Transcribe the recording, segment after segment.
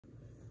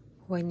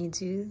When you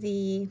do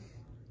the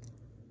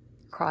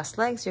cross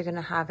legs, you're gonna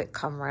have it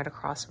come right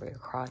across where your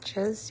crotch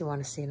is. You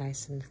wanna stay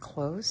nice and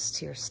close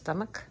to your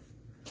stomach.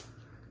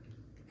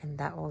 And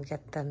that will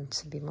get them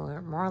to be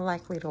more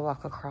likely to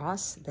walk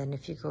across than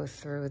if you go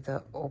through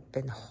the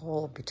open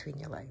hole between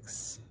your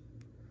legs.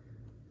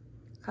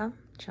 Come,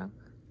 Chunk.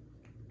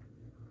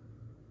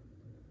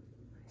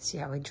 See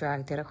how we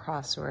dragged it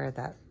across where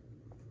that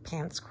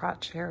pants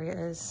crotch area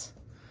is?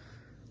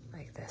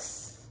 Like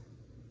this,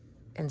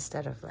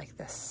 instead of like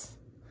this.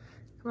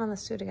 Come on,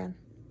 let's do it again.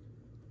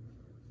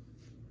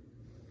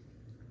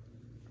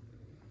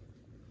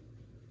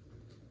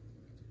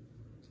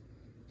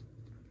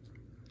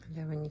 And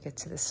then when you get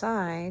to the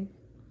side,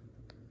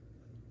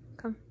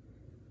 come.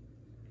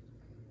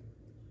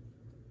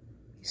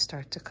 You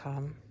start to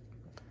come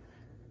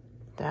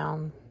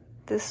down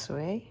this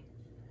way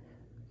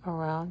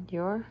around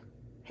your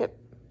hip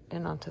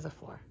and onto the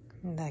floor.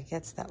 And that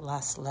gets that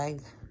last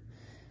leg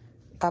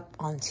up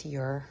onto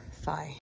your thigh.